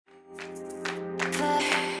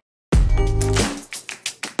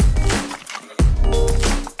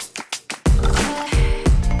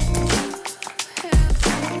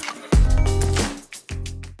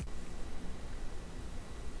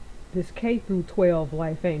K through 12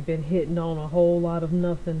 life ain't been hitting on a whole lot of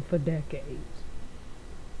nothing for decades.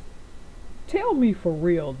 Tell me for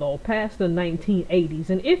real though, past the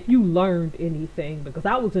 1980s, and if you learned anything, because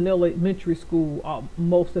I was in elementary school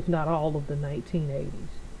most if not all of the 1980s.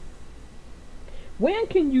 When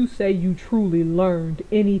can you say you truly learned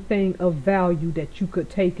anything of value that you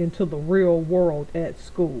could take into the real world at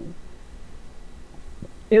school?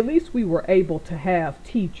 At least we were able to have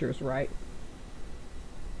teachers, right?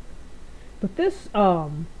 But this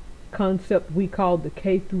concept we call the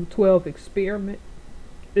K through 12 experiment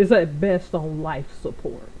is at best on life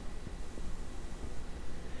support.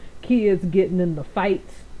 Kids getting in the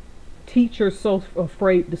fights, teachers so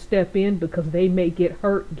afraid to step in because they may get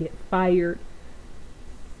hurt, get fired,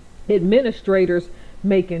 administrators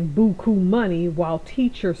making buku money while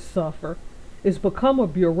teachers suffer. It's become a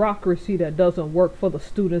bureaucracy that doesn't work for the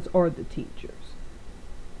students or the teachers.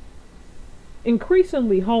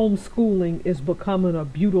 Increasingly, homeschooling is becoming a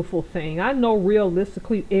beautiful thing. I know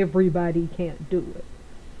realistically everybody can't do it.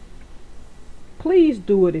 Please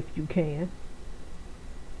do it if you can.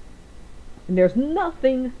 And there's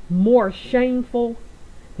nothing more shameful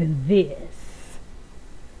than this.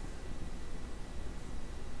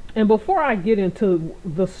 And before I get into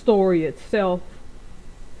the story itself,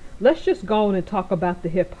 let's just go on and talk about the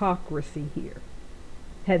hypocrisy here.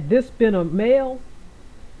 Had this been a male,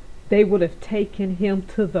 they would have taken him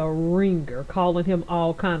to the ringer, calling him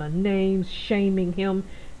all kind of names, shaming him,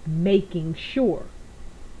 making sure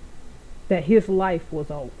that his life was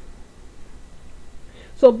over.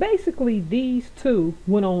 So basically these two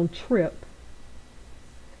went on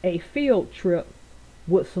a field trip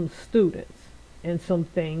with some students, and some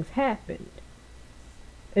things happened.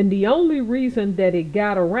 And the only reason that it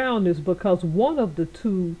got around is because one of the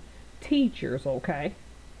two teachers,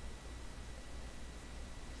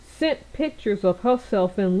 sent pictures of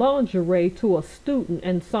herself in lingerie to a student,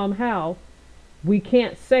 and somehow we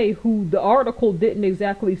can't say who. The article didn't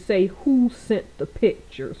exactly say who sent the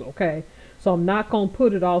pictures, so I'm not going to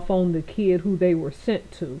put it off on the kid who they were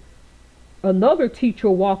sent to. Another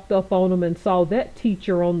teacher walked up on them and saw that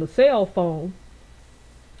teacher on the cell phone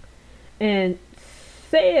and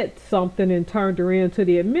said something and turned her in to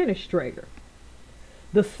the administrator.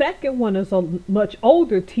 The second one is a much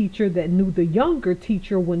older teacher that knew the younger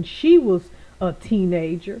teacher when she was a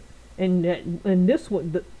teenager, and this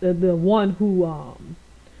one, the one who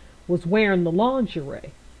was wearing the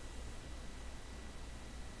lingerie.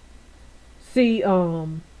 See,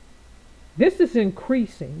 this is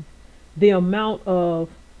increasing the amount of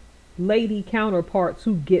lady counterparts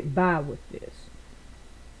who get by with this.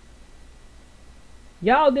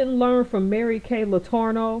 Y'all didn't learn from Mary Kay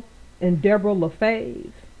Letourneau and Deborah LaFave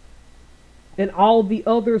and all the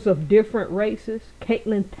others of different races.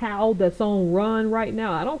 Caitlin Powell that's on run right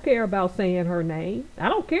now. I don't care about saying her name. I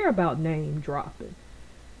don't care about name dropping.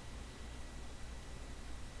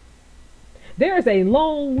 There's a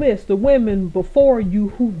long list of women before you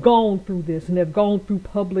who've gone through this and have gone through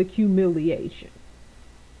public humiliation.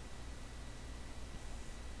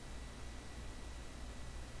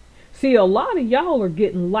 See, a lot of y'all are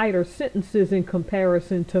getting lighter sentences in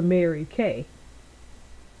comparison to Mary Kay,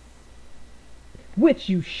 which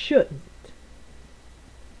you shouldn't.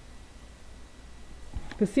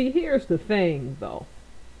 But see, here's the thing though.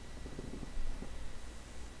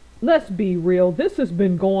 Let's be real. This has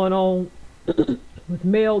been going on with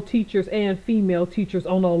male teachers and female teachers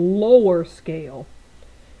on a lower scale,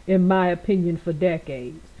 in my opinion, for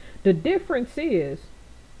decades. The difference is,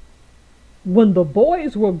 when the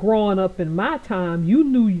boys were growing up in my time, you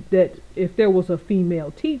knew that if there was a female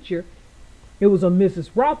teacher, it was a Mrs.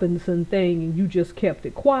 Robinson thing, and you just kept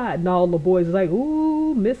it quiet, and all the boys were like,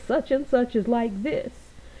 ooh, Miss such and such is like this.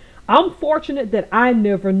 I'm fortunate that I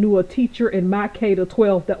never knew a teacher in my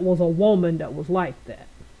K-12 that was a woman that was like that.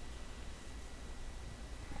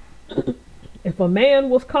 If a man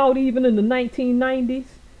was caught even in the 1990s,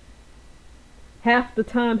 half the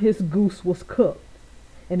time his goose was cooked.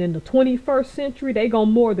 And in the 21st century, they gonna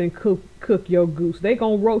more than cook your goose. They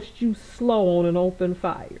gonna roast you slow on an open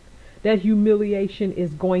fire. That humiliation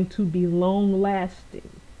is going to be long lasting.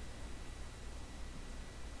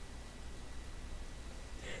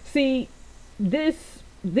 See,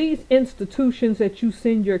 these institutions that you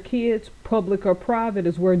send your kids, public or private,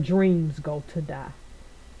 is where dreams go to die.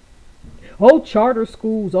 Oh, charter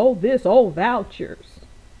schools, oh this, oh vouchers.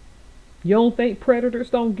 You don't think predators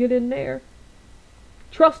don't get in there?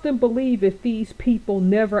 Trust and believe if these people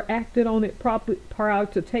never acted on it properly prior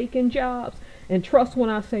to taking jobs. And trust when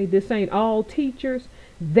I say this ain't all teachers,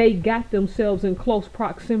 they got themselves in close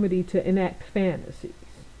proximity to enact fantasies.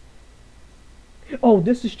 Oh,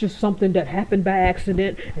 this is just something that happened by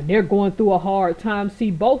accident and they're going through a hard time.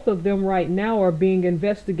 See, both of them right now are being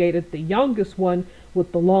investigated. The youngest one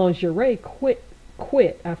with the lingerie quit.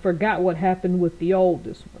 I forgot what happened with the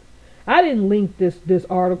oldest one. I didn't link this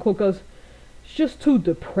article because it's just too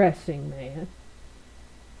depressing, man.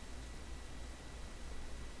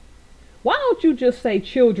 Why don't you just say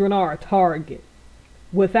children are a target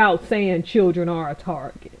without saying children are a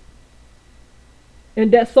target?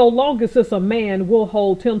 And that so long as it's a man, we'll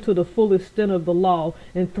hold him to the full extent of the law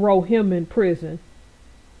and throw him in prison.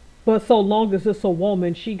 But so long as it's a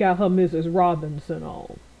woman, she got her Mrs. Robinson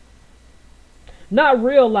on. Not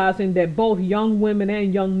realizing that both young women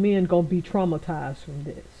and young men gonna be traumatized from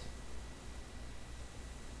this.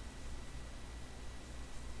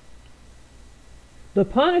 The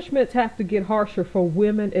punishments have to get harsher for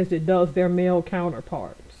women as it does their male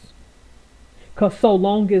counterparts. Because so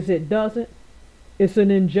long as it doesn't, it's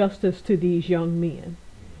an injustice to these young men.